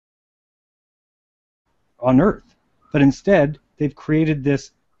on Earth. But instead, they've created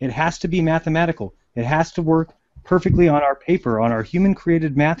this, it has to be mathematical. It has to work perfectly on our paper, on our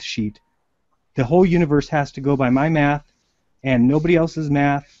human-created math sheet. The whole universe has to go by my math and nobody else's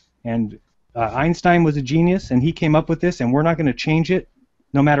math. And Einstein was a genius, and he came up with this, and we're not going to change it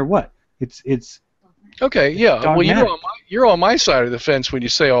no matter what. It's okay, yeah. dogmatic. Well, you're on my side of the fence when you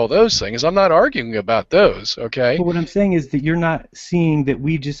say all those things. I'm not arguing about those, okay? But what I'm saying is that you're not seeing that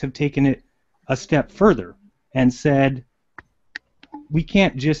we just have taken it a step further and said we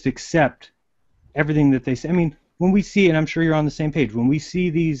can't just accept everything that they say. I mean, when we see, and I'm sure you're on the same page, when we see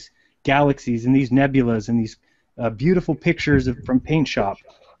these galaxies and these nebulas and these beautiful pictures from Paint Shop,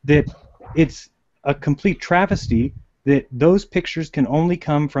 that it's a complete travesty that those pictures can only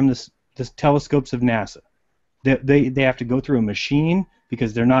come from the telescopes of NASA. They have to go through a machine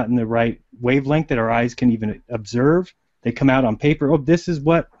because they're not in the right wavelength that our eyes can even observe. They come out on paper. Oh, this is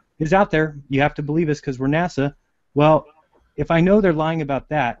what is out there. You have to believe us because we're NASA. Well, if I know they're lying about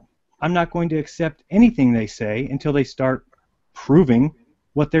that, I'm not going to accept anything they say until they start proving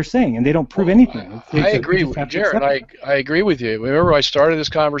what they're saying, and they don't prove anything. I agree with you, Jared. I agree with you. Remember, I started this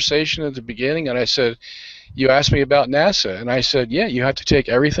conversation at the beginning, and I said, you asked me about NASA, and I said, yeah, you have to take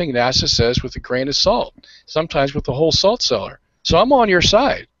everything NASA says with a grain of salt, sometimes with the whole salt cellar. So I'm on your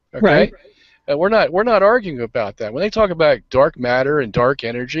side, okay? Right. We're not arguing about that. When they talk about dark matter and dark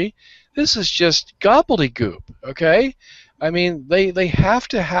energy, this is just gobbledygook, okay? I mean, they have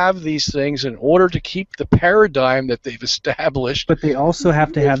to have these things in order to keep the paradigm that they've established. But they also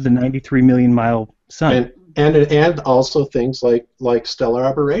have to have the 93 million mile sun. And also things like stellar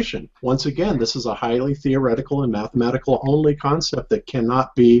aberration. Once again, this is a highly theoretical and mathematical only concept that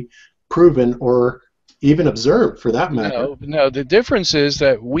cannot be proven or even observed, for that matter. No, the difference is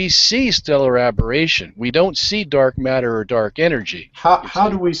that we see stellar aberration. We don't see dark matter or dark energy. How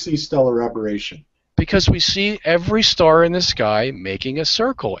do we see stellar aberration? Because we see every star in the sky making a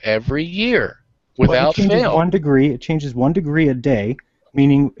circle every year without fail. It changes 1 degree. It changes 1 degree a day.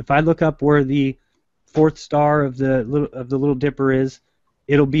 Meaning, if I look up where the fourth star of the Little Dipper is,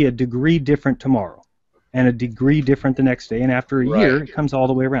 it'll be a degree different tomorrow, and a degree different the next day. And after a year, it comes all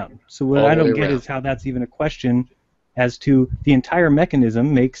the way around. So what I don't get is how that's even a question, as to the entire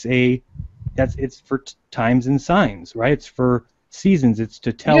mechanism makes it's for times and signs, right? It's for seasons. It's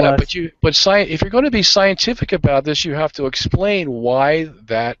to tell us. If you're going to be scientific about this, you have to explain why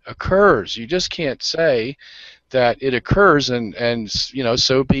that occurs. You just can't say that it occurs and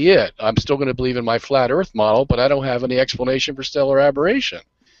so be it. I'm still going to believe in my flat Earth model, but I don't have any explanation for stellar aberration.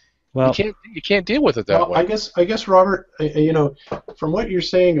 Well, you can't deal with it that way. I guess Robert, from what you're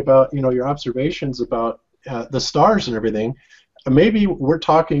saying about your observations about the stars and everything, maybe we're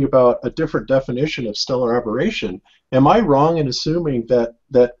talking about a different definition of stellar aberration. Am I wrong in assuming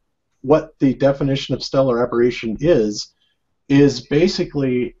that what the definition of stellar aberration is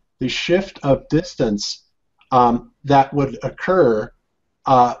basically the shift of distance that would occur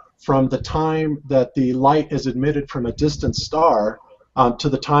from the time that the light is emitted from a distant star to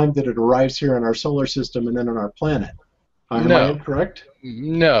the time that it arrives here in our solar system and then on our planet? Am I incorrect?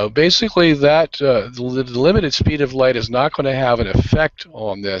 No. Basically, that the limited speed of light is not going to have an effect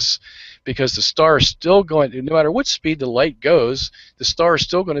on this, because the star is still going, no matter what speed the light goes, the star is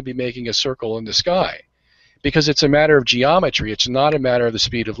still going to be making a circle in the sky, because it's a matter of geometry. It's not a matter of the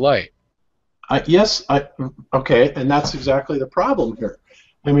speed of light. Okay, and that's exactly the problem here.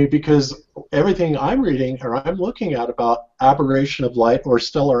 I mean, because everything I'm reading or I'm looking at about aberration of light or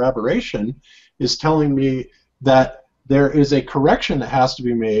stellar aberration is telling me that there is a correction that has to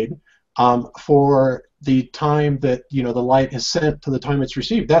be made for the time that the light is sent to the time it's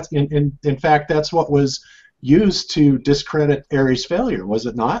received. That's in fact that's what was used to discredit Airy's failure, was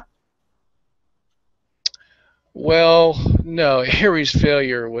it not? Well, no. Airy's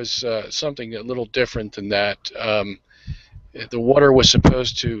failure was something a little different than that. The water was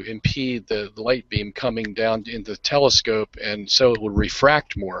supposed to impede the light beam coming down into the telescope, and so it would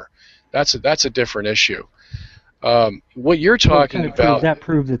refract more. That's a different issue. What you're talking about... That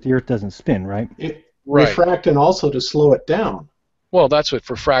proved that the Earth doesn't spin, right? Refract, and also to slow it down. Well, that's what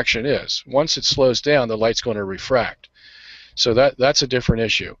refraction is. Once it slows down, the light's going to refract. So that's a different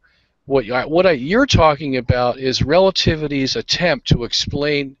issue. What you're talking about is relativity's attempt to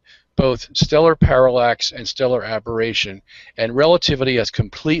explain both stellar parallax and stellar aberration, and relativity has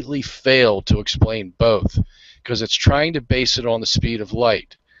completely failed to explain both, because it's trying to base it on the speed of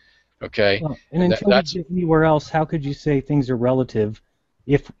light. Okay. Well, and until we get anywhere else, how could you say things are relative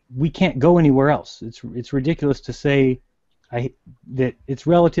if we can't go anywhere else? It's ridiculous to say that it's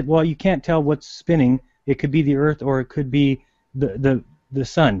relative. Well, you can't tell what's spinning. It could be the Earth or it could be the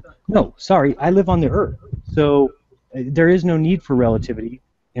sun. No, sorry, I live on the Earth. So there is no need for relativity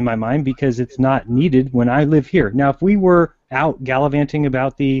in my mind because it's not needed when I live here. Now, if we were out gallivanting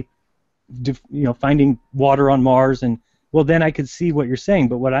about finding water on Mars, and well, then I could see what you're saying.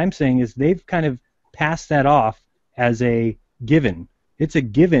 But what I'm saying is they've kind of passed that off as a given. It's a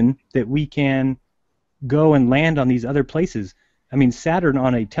given that we can go and land on these other places. I mean, Saturn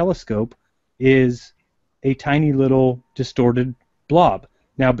on a telescope is a tiny little distorted blob.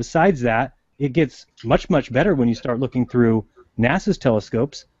 Now, besides that, it gets much, much better when you start looking through NASA's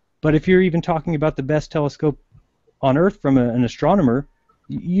telescopes. But if you're even talking about the best telescope on Earth from an astronomer,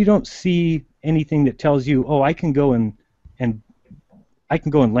 you don't see anything that tells you, oh, I can go and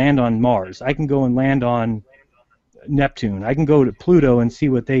land on Mars. I can go and land on Neptune. I can go to Pluto and see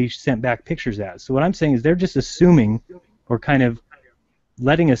what they sent back pictures as. So what I'm saying is they're just assuming, or kind of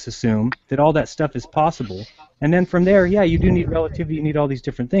letting us assume, that all that stuff is possible. And then from there, yeah, you do need relativity, you need all these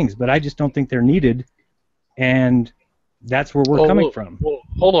different things, but I just don't think they're needed, and that's where we're coming from. Well,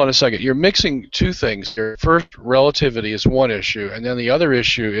 hold on a second. You're mixing two things here. First, relativity is one issue, and then the other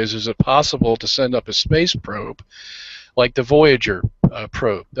issue is it possible to send up a space probe like the Voyager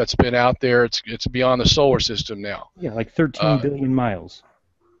probe that's been out there? It's beyond the solar system now. Yeah, like 13 billion miles.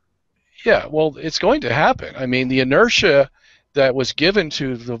 Yeah, well, it's going to happen. I mean, the inertia that was given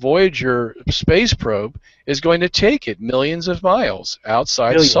to the Voyager space probe is going to take it millions of miles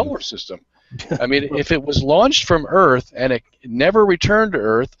outside the solar system. I mean, if it was launched from Earth and it never returned to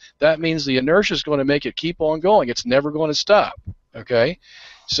Earth, that means the inertia is going to make it keep on going. It's never going to stop. Okay,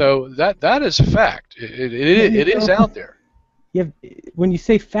 so that is a fact. It is out there. Yeah, when you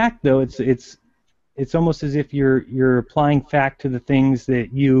say fact, though, it's almost as if you're applying fact to the things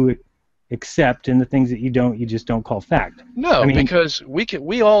that you accept, and the things that you just don't call fact. No, I mean, because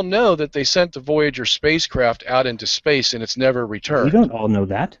we all know that they sent the Voyager spacecraft out into space and it's never returned. We don't all know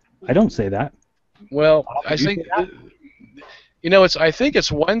that. I don't say that. Well, I think I think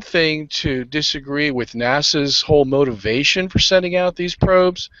it's one thing to disagree with NASA's whole motivation for sending out these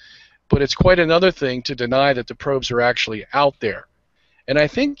probes, but it's quite another thing to deny that the probes are actually out there. And I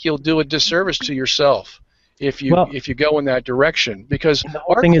think you'll do a disservice to yourself if you go in that direction, because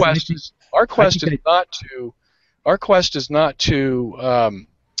our quest is not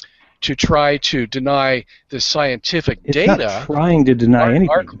to try to deny the scientific data. It's not trying to deny anything.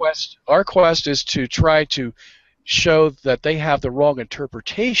 Our quest is to try to show that they have the wrong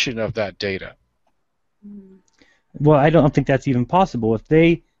interpretation of that data. Well, I don't think that's even possible.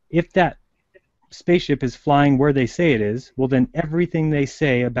 If that spaceship is flying where they say it is, well, then everything they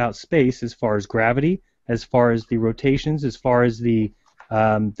say about space, as far as gravity, as far as the rotations, as far as the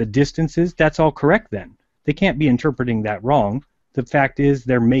distances, that's all correct then. They can't be interpreting that wrong. The fact is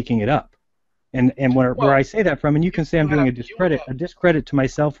they're making it up. And where I say that from, and you can say I'm doing a discredit to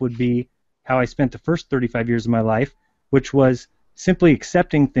myself would be how I spent the first 35 years of my life, which was simply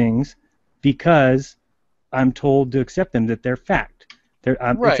accepting things because I'm told to accept them, that they're fact.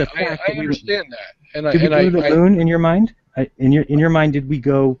 Right, it's a fact I understand that. Did we go to the moon in your mind? In your mind, did we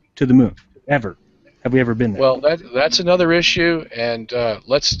go to the moon ever? Have we ever been there? Well, that's another issue, and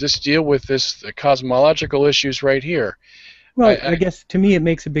let's just deal with the cosmological issues right here. Well, I guess to me it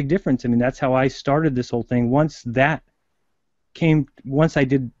makes a big difference. I mean, that's how I started this whole thing. Once I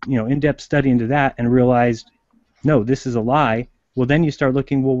did in-depth study into that and realized, no, this is a lie. Well, then you start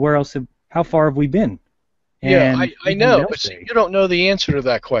looking. Well, how far have we been? And yeah, I know, but see, you don't know the answer to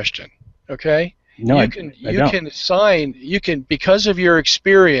that question. Okay? No, I don't. Because of your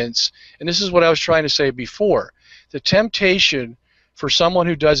experience, and this is what I was trying to say before, the temptation for someone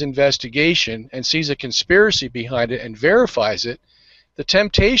who does investigation and sees a conspiracy behind it and verifies it, the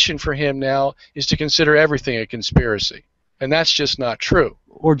temptation for him now is to consider everything a conspiracy. And that's just not true.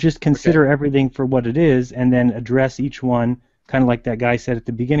 Or just consider everything for what it is and then address each one, kind of like that guy said at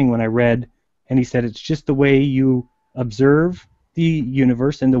the beginning when I read, and he said it's just the way you observe the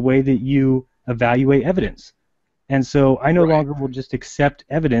universe and the way that you evaluate evidence. And so I no longer will just accept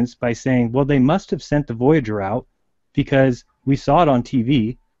evidence by saying, well, they must have sent the Voyager out because we saw it on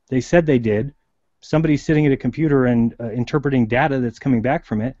TV. They said they did. Somebody's sitting at a computer and interpreting data that's coming back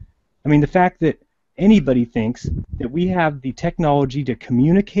from it. I mean, the fact that anybody thinks that we have the technology to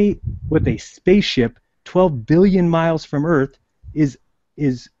communicate with a spaceship 12 billion miles from Earth is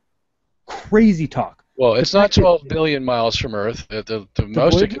crazy talk. Well, it's not 12 billion miles from Earth. The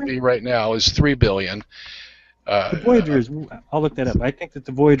most Voyager? It could be right now is 3 billion. The Voyager is, I'll look that up. I think that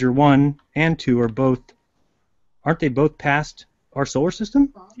the Voyager 1 and 2 are both, aren't they both past our solar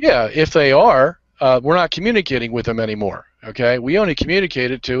system? Yeah, if they are, we're not communicating with them anymore. Okay, we only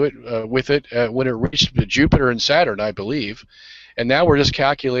communicated with it when it reached Jupiter and Saturn, I believe, and now we're just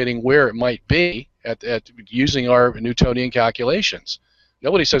calculating where it might be, at using our Newtonian calculations.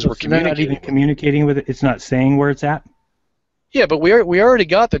 Nobody says we're So they're not communicating. even communicating with it. It's not saying where it's at. Yeah, but we already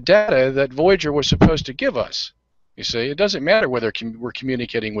got the data that Voyager was supposed to give us. You see, it doesn't matter whether we're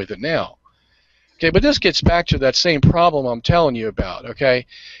communicating with it now. Okay, but this gets back to that same problem I'm telling you about. Okay,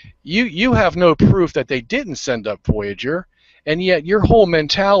 you have no proof that they didn't send up Voyager, and yet your whole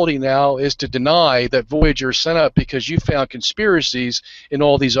mentality now is to deny that Voyager sent up because you found conspiracies in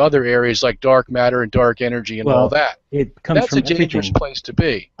all these other areas like dark matter and dark energy and all that. It comes That's from a dangerous everything. place to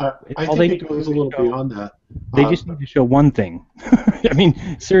be. I think it goes a little beyond that. They just need to show one thing. I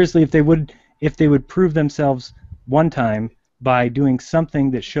mean, seriously, if they would prove themselves one time by doing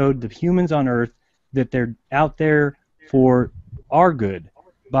something that showed the humans on Earth that they're out there for our good,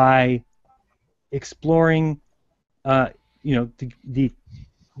 by exploring, the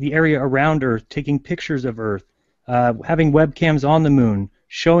area around Earth, taking pictures of Earth, having webcams on the moon,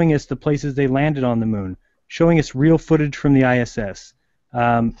 showing us the places they landed on the moon, showing us real footage from the ISS,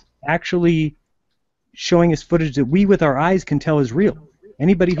 actually showing us footage that we with our eyes can tell is real.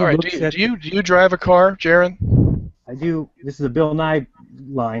 Anybody who looks at... Do you drive a car, Jaron? I do. This is a Bill Nye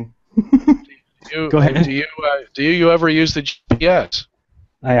line. Go ahead. Do you ever use the GPS?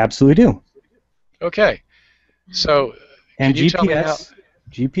 I absolutely do. Okay. So, and can you tell me how...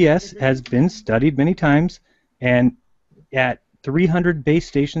 GPS has been studied many times, and at 300 base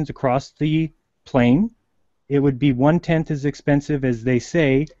stations across the plane, it would be 1/10 as expensive as they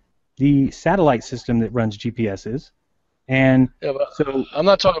say the satellite system that runs GPS is. And so I'm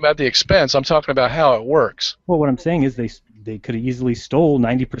not talking about the expense. I'm talking about how it works. Well, what I'm saying is they could have easily stole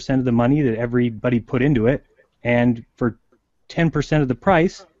 90% of the money that everybody put into it, and for 10% of the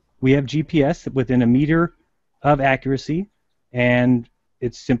price, we have GPS within a meter of accuracy, and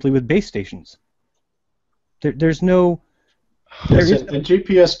it's simply with base stations. There's no... And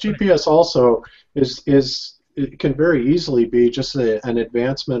GPS also it can very easily be just an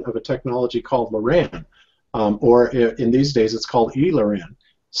advancement of a technology called LORAN, or in these days it's called eLORAN.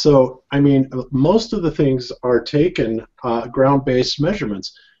 So, I mean, most of the things are taken ground-based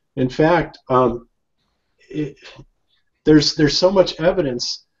measurements. In fact, there's so much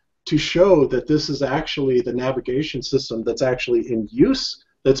evidence to show that this is actually the navigation system that's actually in use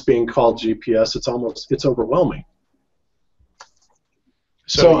that's being called GPS. It's overwhelming.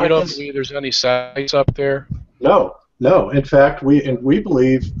 So you don't believe there's any satellites up there? No. In fact, we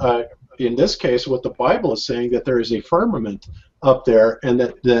believe in this case what the Bible is saying, that there is a firmament up there, and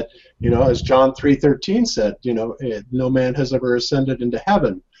that as John 3:13 said, no man has ever ascended into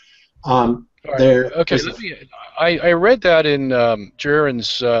heaven. I read that in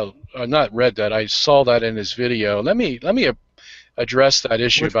Jaron's. Not read that. I saw that in his video. Let me address that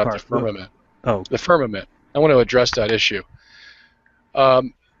issue about the firmament. Oh, the firmament. I want to address that issue.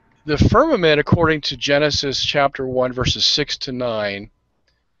 The firmament, according to Genesis chapter 1, verses 6 to 9,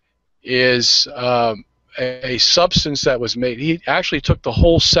 is a substance that was made. He actually took the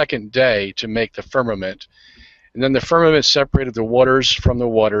whole second day to make the firmament. And then the firmament separated the waters from the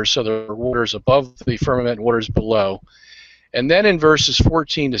waters, so there were waters above the firmament and waters below. And then in verses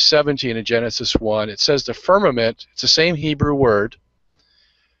 14 to 17 in Genesis 1, it says the firmament, it's the same Hebrew word,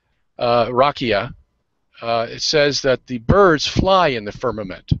 rakia. It says that the birds fly in the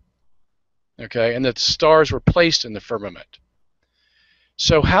firmament, okay, and that the stars were placed in the firmament.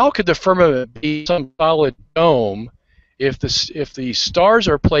 So how could the firmament be some solid dome if the stars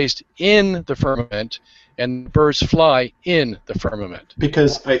are placed in the firmament and the birds fly in the firmament?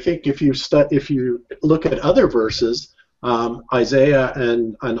 Because I think if you look at other verses, Isaiah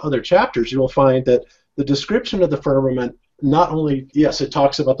and other chapters, you will find that the description of the firmament, not only, yes, it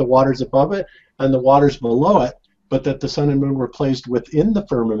talks about the waters above it and the waters below it, but that the sun and moon were placed within the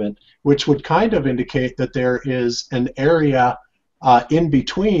firmament, which would kind of indicate that there is an area in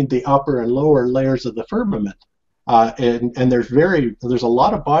between the upper and lower layers of the firmament. And there's a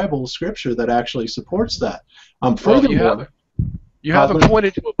lot of Bible scripture that actually supports that. Furthermore, you haven't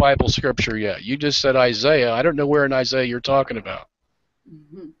pointed to a Bible scripture yet. You just said Isaiah. I don't know where in Isaiah you're talking about.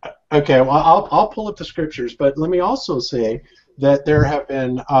 Okay, well, I'll pull up the scriptures, but let me also say that there have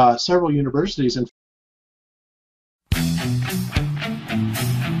been several universities in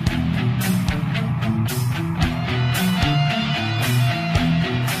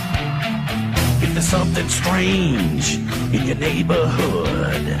If there's something strange in your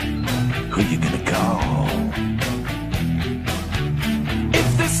neighborhood, who you gonna call?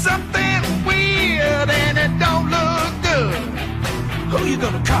 If there's something weird and it don't look good, who you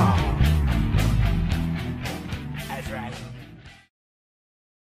gonna call?